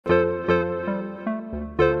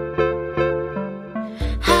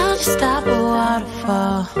stop a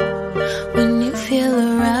waterfall. When you feel a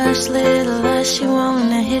rush, little lush, you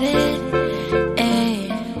wanna hit it. Ayy,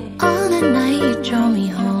 all the night you drove me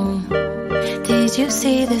home. Did you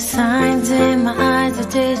see the signs in my eyes, or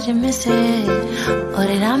did you miss it? Or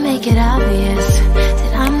did I make it obvious?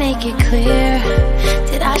 Did I make it clear?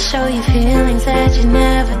 Did I show you feelings that you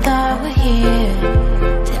never thought were here?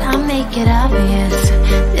 Did I make it obvious?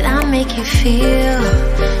 Did I make you feel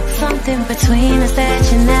something between us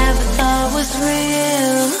that you never thought was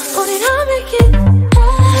real? Or did I make it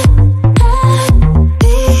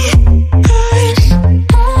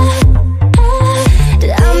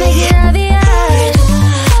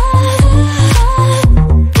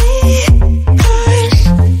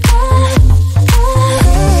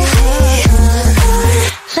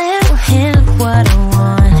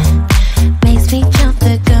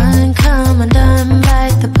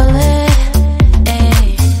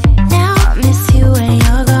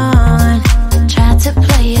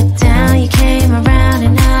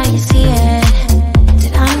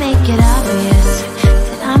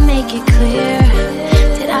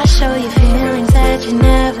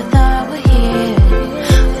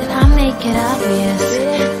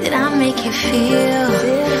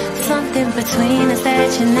between us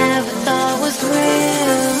that you never thought was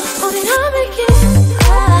real? Or did I make it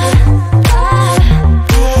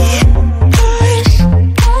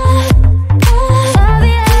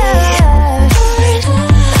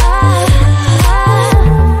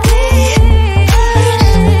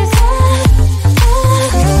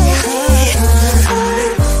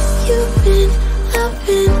You've been, I've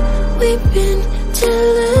been, we've been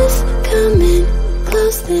jealous. Coming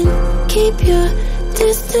close, then keep your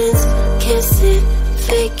distance. Kissing,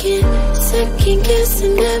 faking, second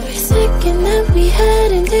guessing every second that we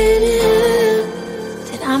had and didn't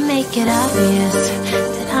have. Did I make it obvious?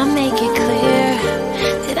 Did I make it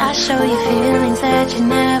clear? Did I show you feelings that you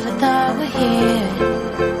never thought were here?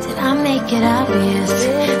 Did I make it obvious?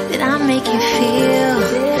 Did I make you feel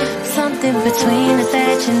something between us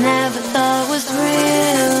that you never thought was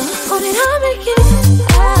real? Or did I make it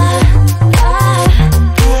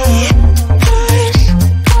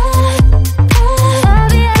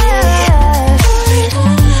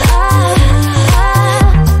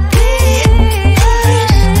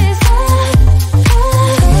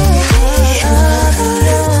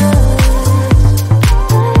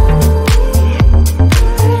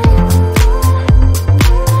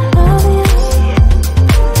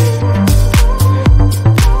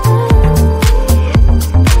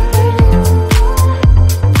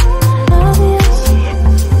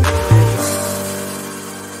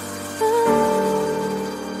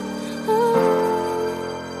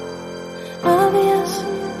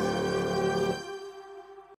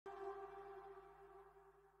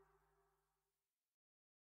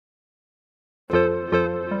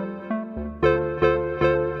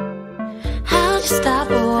stop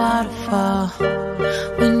a waterfall?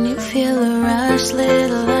 When you feel a rush,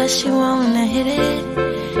 little lush, you wanna hit it.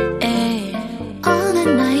 Ayy, all the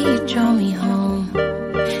night you drove me home.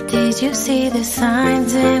 Did you see the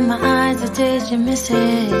signs in my eyes, or did you miss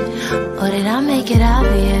it? Or did I make it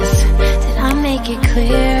obvious? Did I make it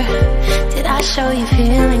clear? Did I show you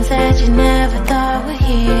feelings that you never thought were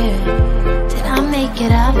here? Did I make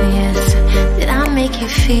it obvious? Did I make you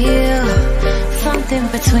feel something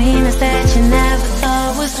between us that you never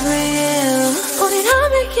thought was real? Or did I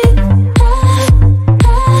make it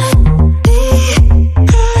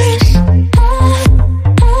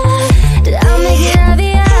Did I make it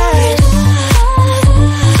obvious?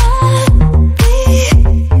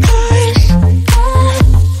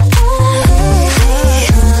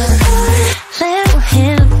 Little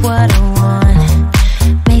hint of what I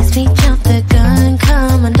want makes me jump the gun,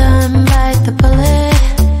 come undone, bite the bullet.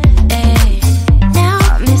 Now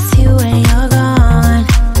I miss you when you're gone.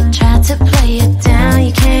 Tried to play it down,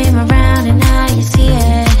 you came around and now you see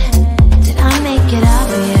it. Did I make it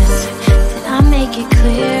obvious? Did I make it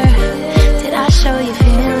clear? Did I show you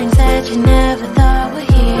feelings that you never thought were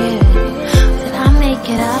here? Did I make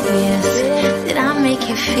it obvious? Did I make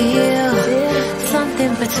you feel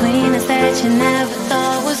something between us that you never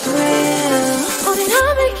thought was real? Or did I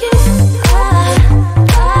make it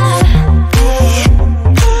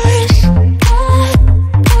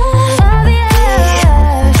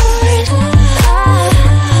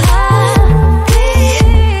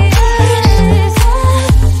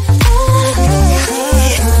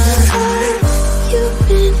You've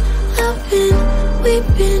been, I've been,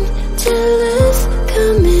 we've been jealous.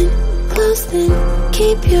 Coming close, then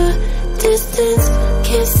keep your distance.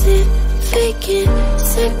 Kissing, faking,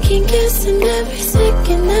 second guessing every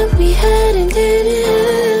second that we had and didn't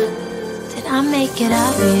have. I make it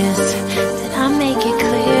obvious? Did I make it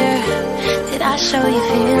clear? Did I show you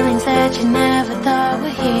feelings that you never thought were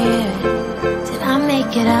here? Did I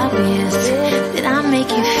make it obvious? Did I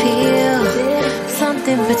make you feel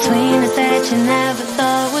something between us that you never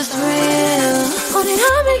thought was real? Or did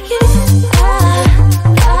I make it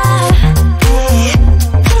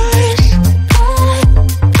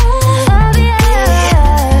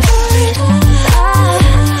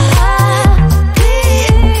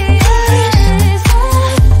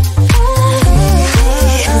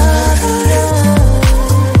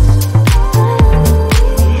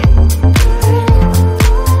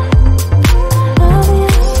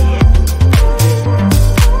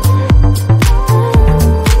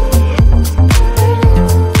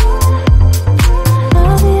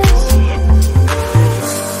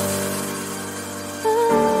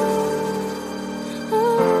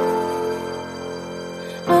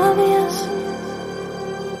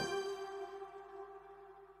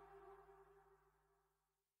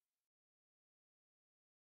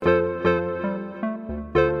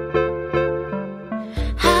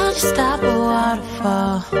stop a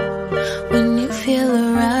waterfall? When you feel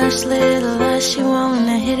a rush, little lush, you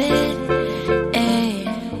wanna hit it. Ay.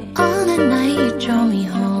 On the night you drove me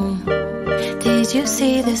home, did you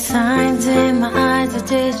see the signs in my eyes, or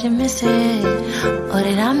did you miss it? Or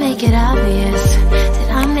did I make it obvious? Did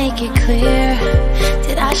I make it clear?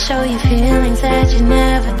 Did I show you feelings that you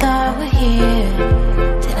never thought were here?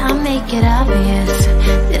 Did I make it obvious?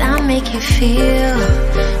 Did I make you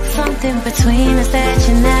feel something between us that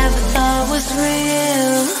you never thought was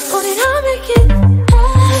real? Or did I make it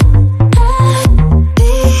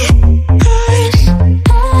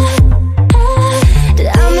Did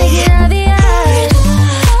I make it obvious?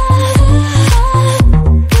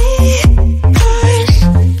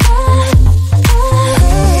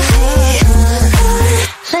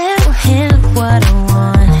 Little hint of what I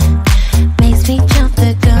want makes me jump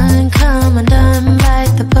the gun, come undone,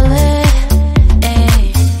 bite the bullet.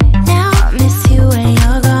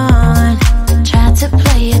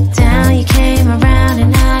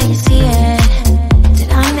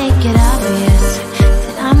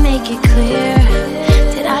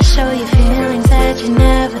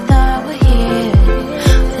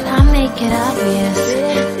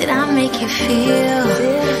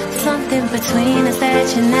 Between us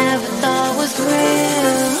that you never thought was real.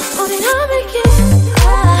 Or did I make it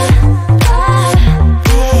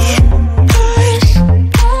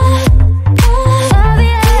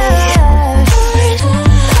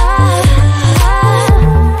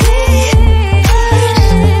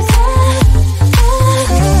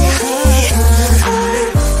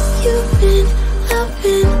You've been, I've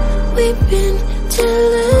been, we've been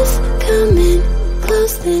jealous. Coming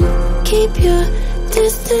close, then keep your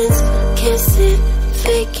distance. Kissing,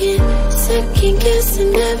 faking, second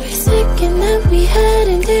guessing every second that we had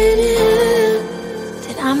and didn't have.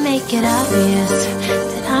 Did I make it obvious?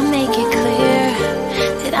 Did I make it clear?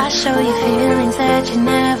 Did I show you feelings that you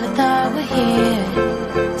never thought were here?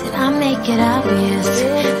 Did I make it obvious?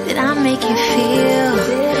 Did I make you feel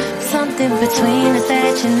something between us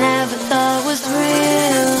that you never thought was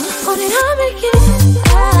real? Or did I make it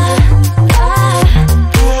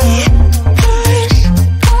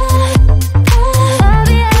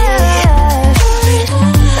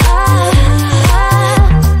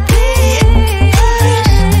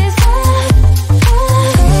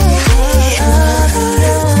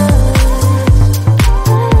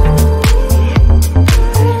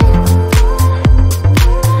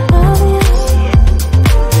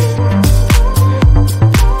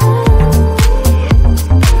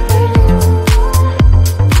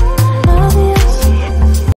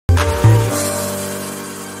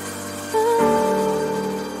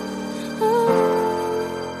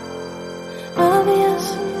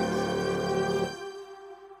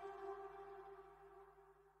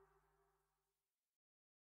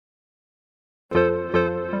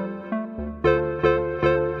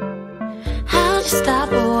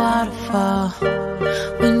stop a waterfall?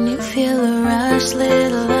 When you feel a rush,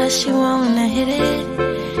 little lush, you wanna hit it.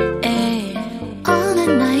 Ay. On the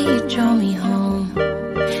night you drove me home,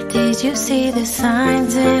 did you see the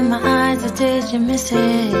signs in my eyes, or did you miss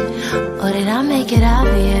it? Or did I make it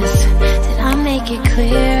obvious? Did I make it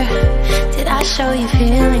clear? Did I show you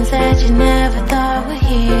feelings that you never thought were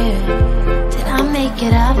here? Did I make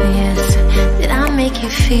it obvious? Did I make you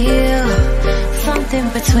feel something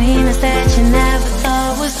between us that you never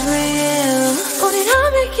thought was real? Or did I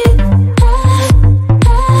make it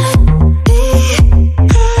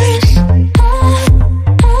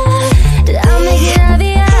Did I make it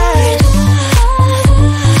obvious?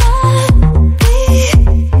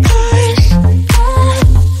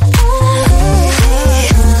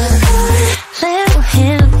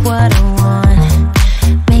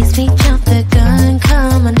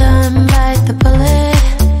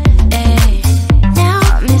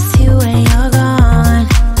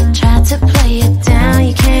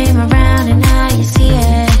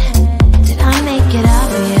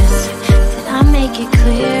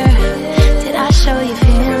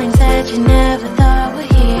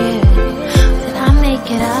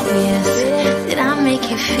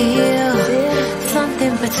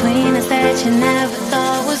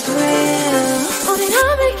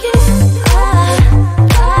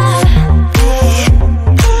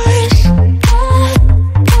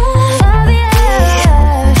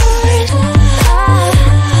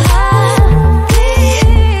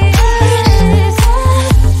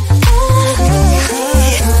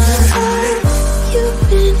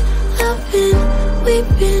 up and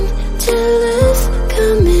we've been jealous.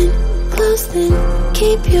 Come in close then,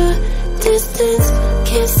 keep your distance.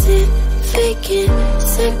 Kissing, faking,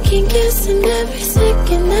 second guessing every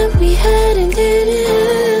second that we had and didn't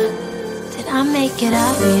have. Did I make it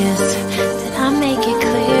obvious? Did I make it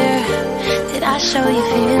clear? Did I show you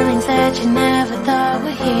feelings that you never thought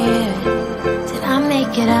were here? Did I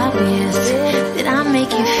make it obvious? Did I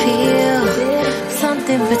make you feel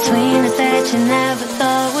something between us that you never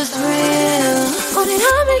thought was real? Or did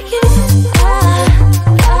I make it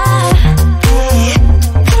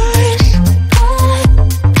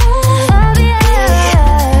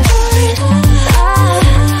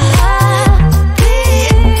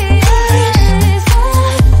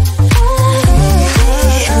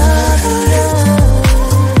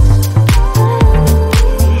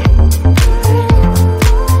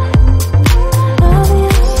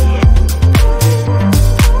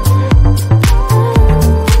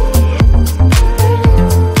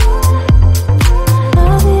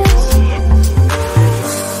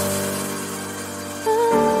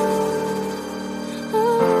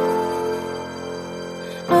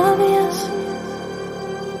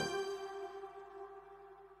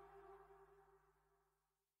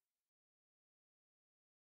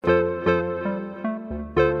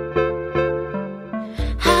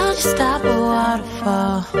stop a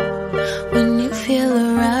waterfall? When you feel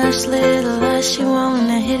a rush, little lush, you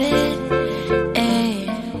wanna hit it. Ay.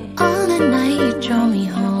 All the night you drove me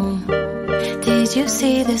home. Did you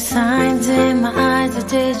see the signs in my eyes, or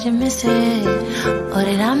did you miss it? Or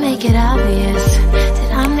did I make it obvious?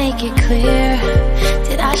 Did I make it clear?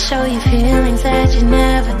 Did I show you feelings that you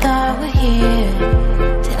never thought were here?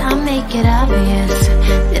 Did I make it obvious?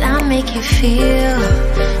 Did I make you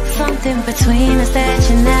feel something between us that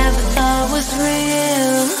you never thought was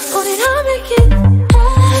real? Or did I make it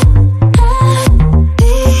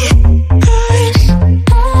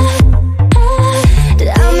did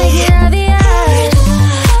I make it obvious?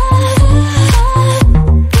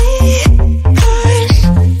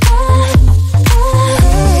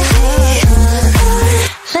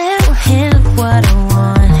 Little hint of what I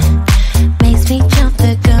want makes me jump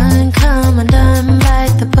the gun, come undone,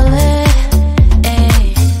 bite the bullet.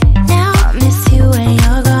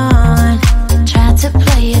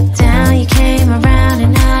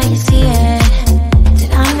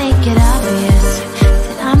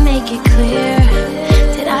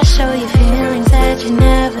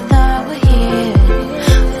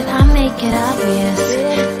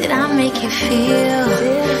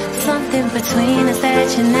 Between us that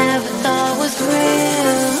you never thought was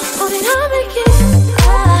real. Or did I make it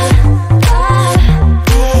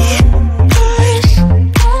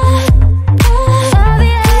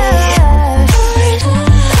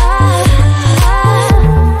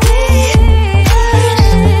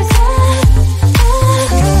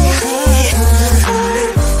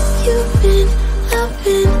you've been up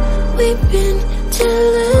and we've been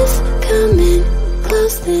jealous. Come in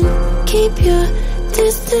close then, keep your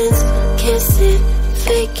distance. Kissing,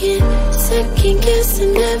 faking, second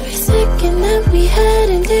guessing every second that we had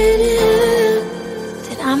and didn't have.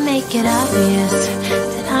 Did I make it obvious?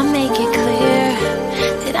 Did I make it clear?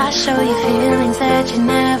 Did I show you feelings that you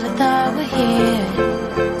never thought were here?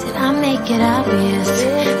 Did I make it obvious?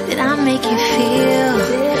 Did I make you feel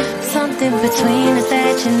something between us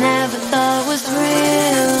that you never thought was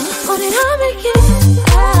real? Or did I make it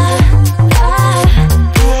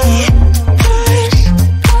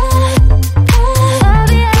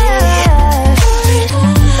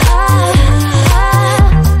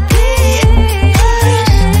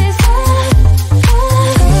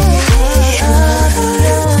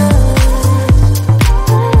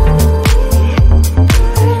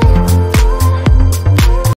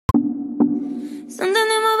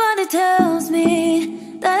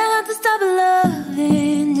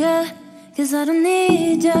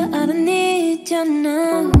I don't need you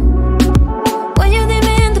now. When you leave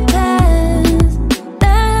me in the past,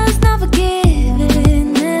 that's not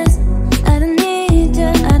forgiveness. I don't need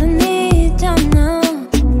you now.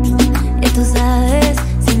 Ya tú sabes,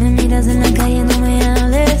 si me miras en la calle no me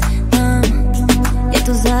hables, no. Ya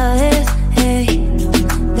tú sabes, hey,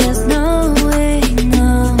 there's no way,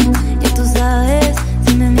 no. Ya tú sabes,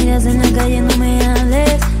 si me miras en la calle no me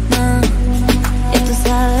hables, no. Ya tú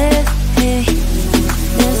sabes, hey,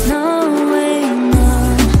 there's no way, no.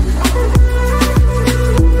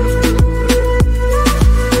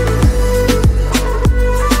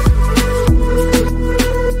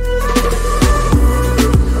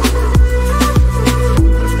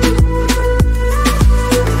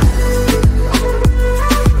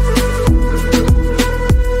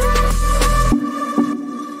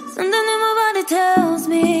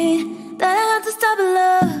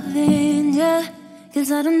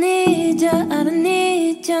 'Cause I don't need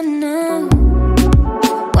you now.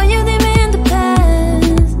 When you leave me in the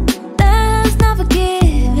past, there's no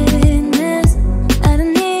forgiveness. I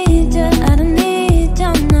don't need you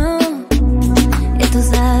now. Ya tú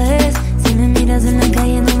sabes, si me miras en la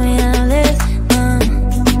calle no me hables, no.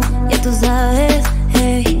 Ya tú sabes,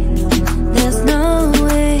 hey, there's no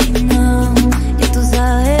way, no. Ya tú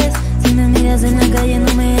sabes, si me miras en la calle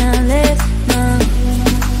no me hables, no.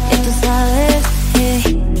 Ya tú sabes, hey,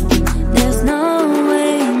 there's no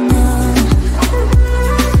way, no.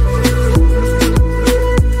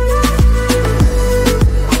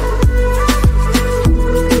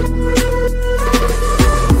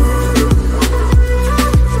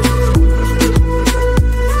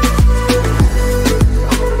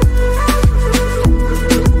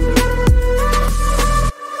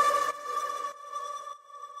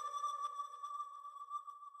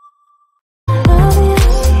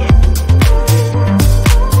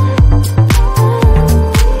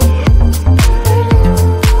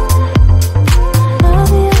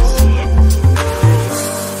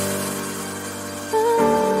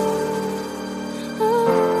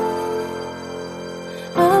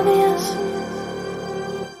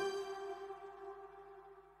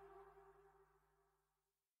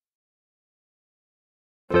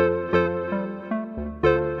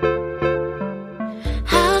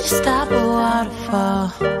 How'd you stop a waterfall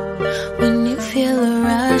when you feel a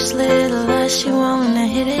rush, little lush, you wanna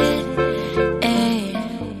hit it? Ay.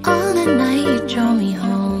 All the night you drove me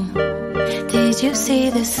home. Did you see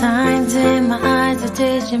the signs in my eyes, or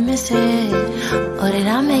did you miss it? Or did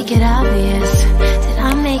I make it obvious? Did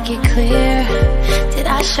I make it clear? Did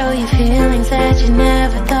I show you feelings that you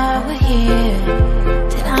never thought were here?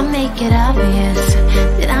 Did I make it obvious?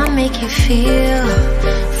 Did I make you feel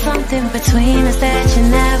something between us that you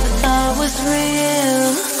never thought was real?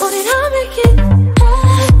 Or did I make it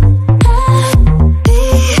obvious?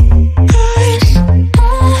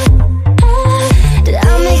 Did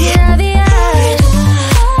I make it obvious?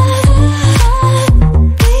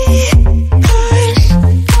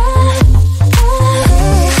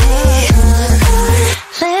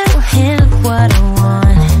 Little hint of what I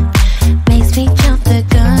want makes me jump the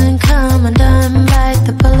gun, come undone, bite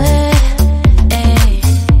the bullet.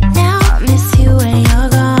 Now I miss you when you're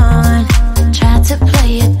gone. Tried to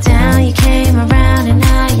play it down, you came around and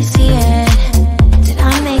now you see it. Did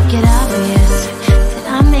I make it obvious? Did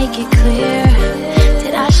I make it clear?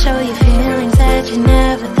 Did I show you feelings that you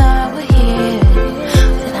never thought were here?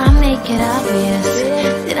 Did I make it obvious?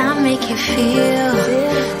 Did I make you feel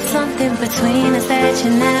something between us that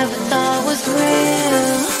you never thought was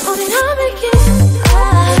real? Or did I make it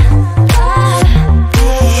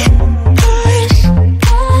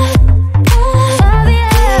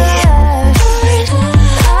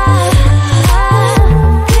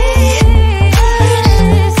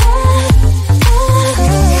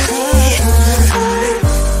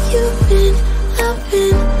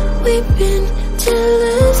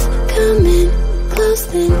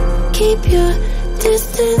keep your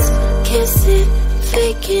distance, kiss it,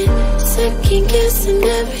 fake it, second guessing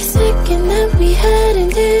every second that we had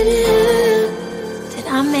and didn't have. Did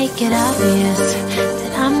I make it obvious?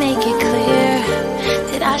 Did I make it clear?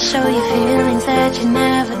 Did I show you feelings that you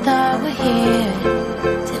never thought were here?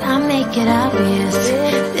 Did I make it obvious?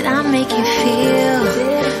 Did I make you feel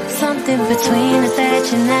something between us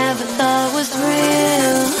that you never thought was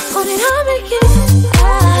real? Or did I make it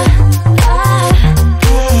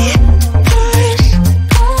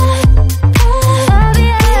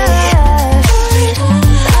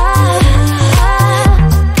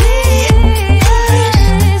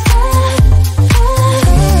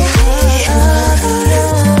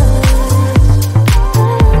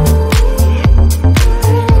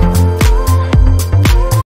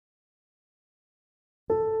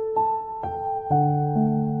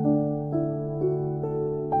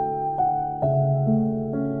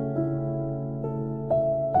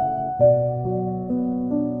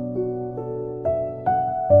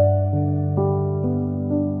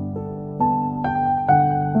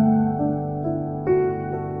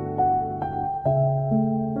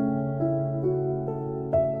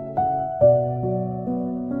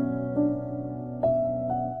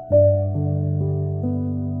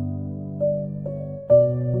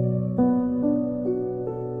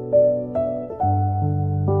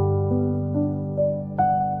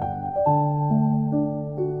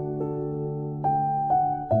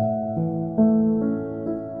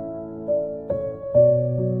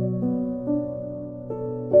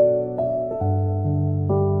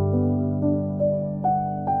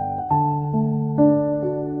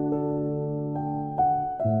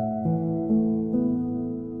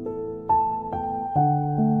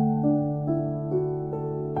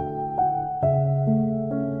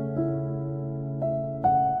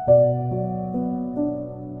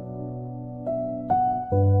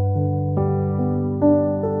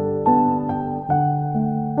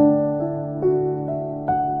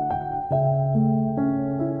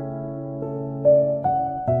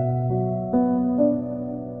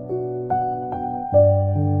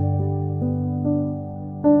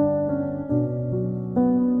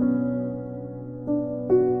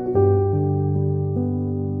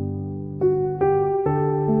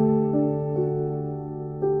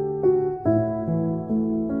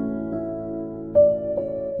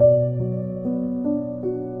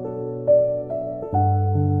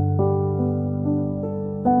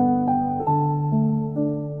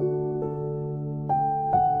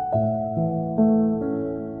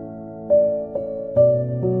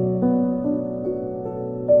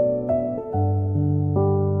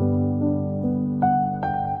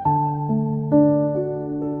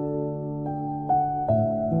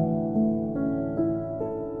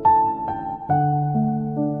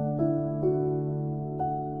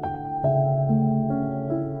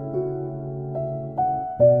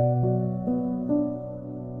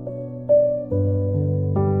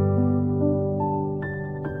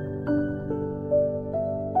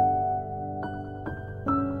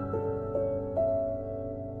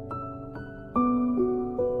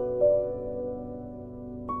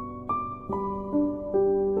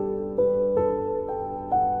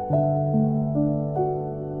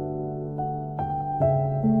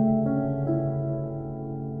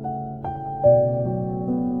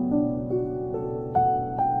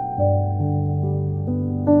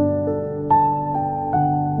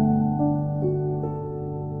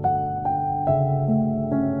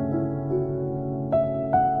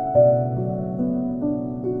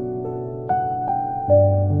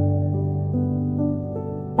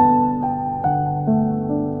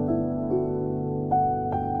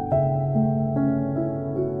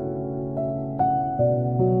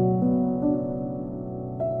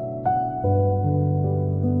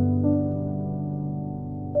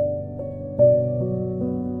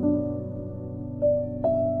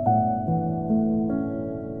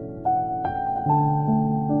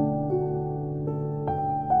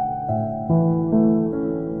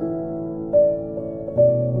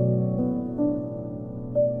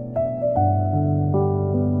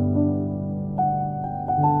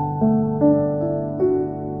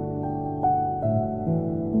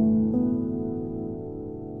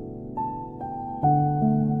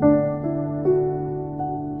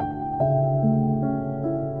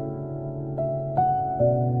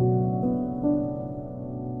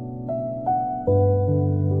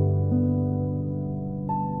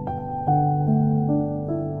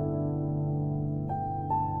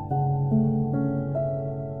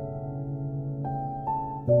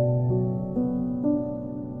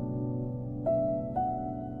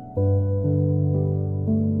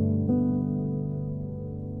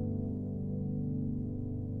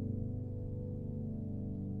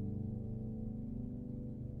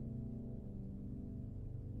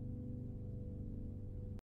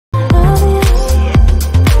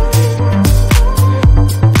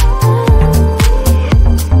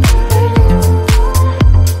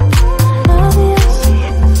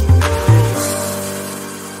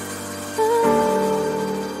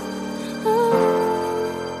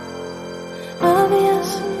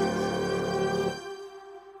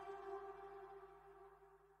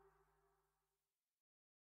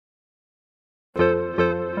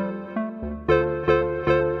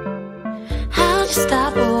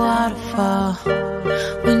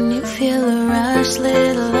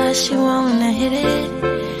she wanna hit it.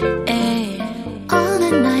 Ayy. All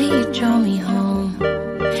the night you drove me home.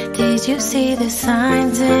 Did you see the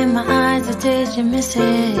signs in my eyes, or did you miss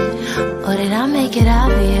it? Or did I make it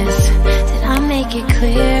obvious? Did I make it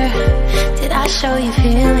clear? Did I show you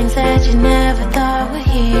feelings that you never thought were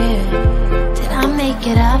here? Did I make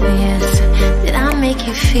it obvious? Did I make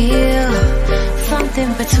you feel something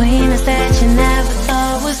between us that you never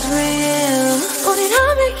thought was real? Or did I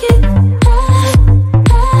make it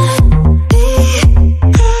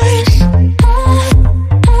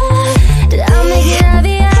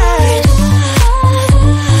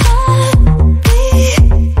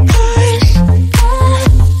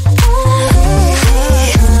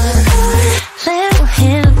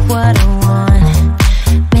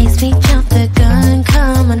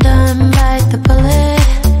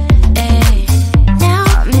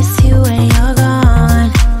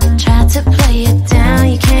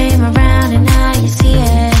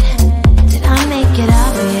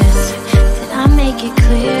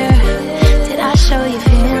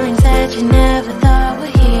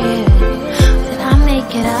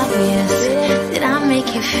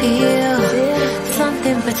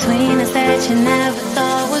between us that you never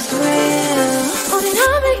thought was real? Or did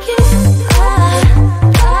I make it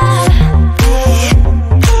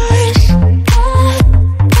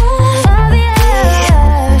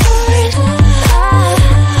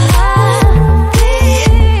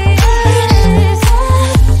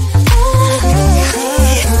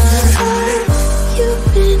You've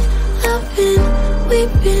been, I've been,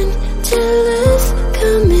 we've been jealous.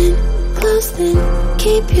 Coming close, then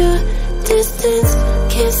keep your distance.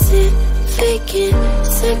 Kissing, faking,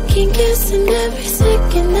 second guessing every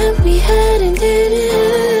second that we had and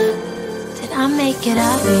didn't. Did I make it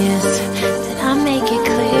obvious? Did I make it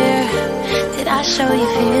clear? Did I show you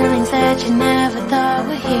feelings that you never thought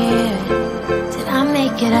were here? Did I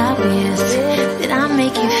make it obvious? Did I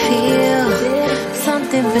make you feel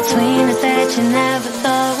something between us that you never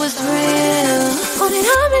thought was real? Or did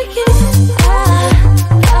I make it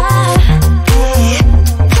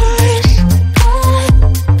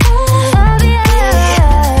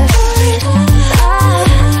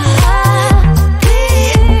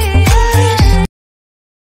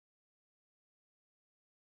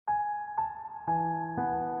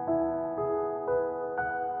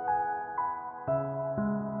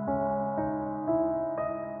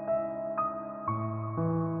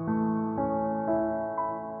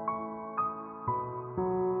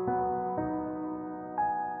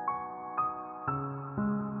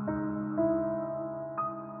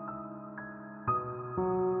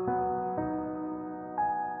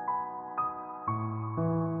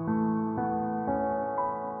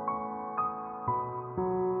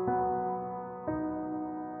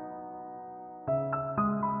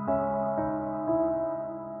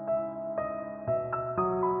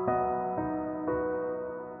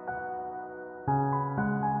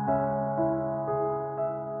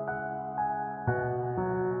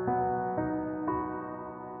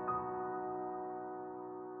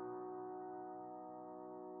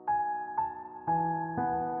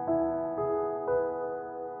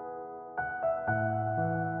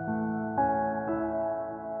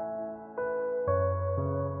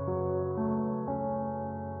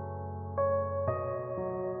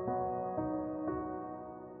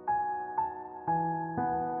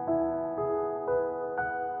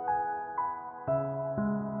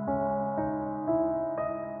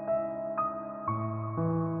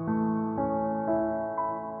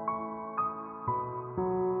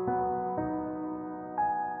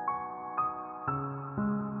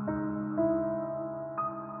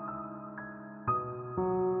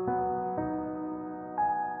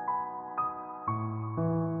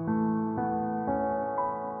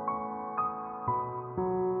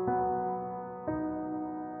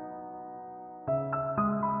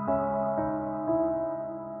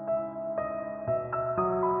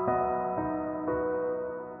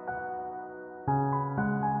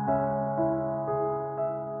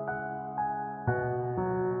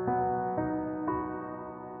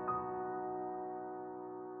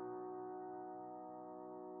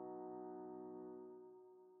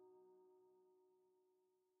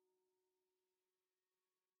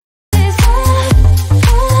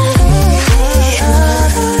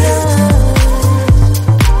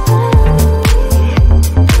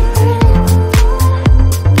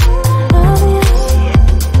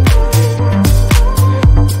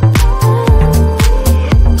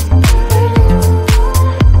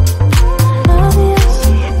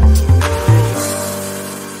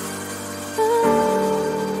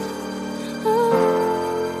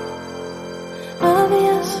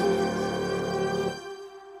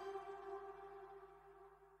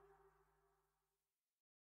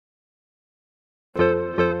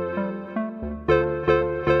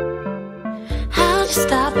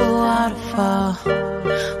stop a waterfall.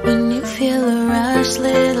 When you feel a rush,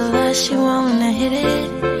 little lush, you wanna hit it.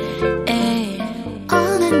 Ayy,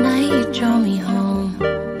 all the night you drove me home.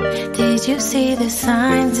 Did you see the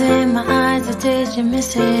signs in my eyes, or did you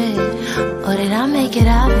miss it? Or did I make it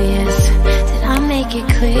obvious? Did I make it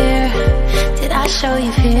clear? Did I show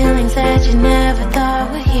you feelings that you never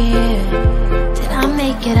thought were here? Did I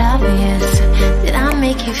make it obvious? Did I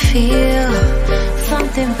make you feel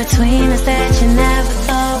something between us that you never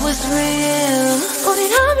thought was real? Or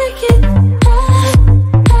did I make it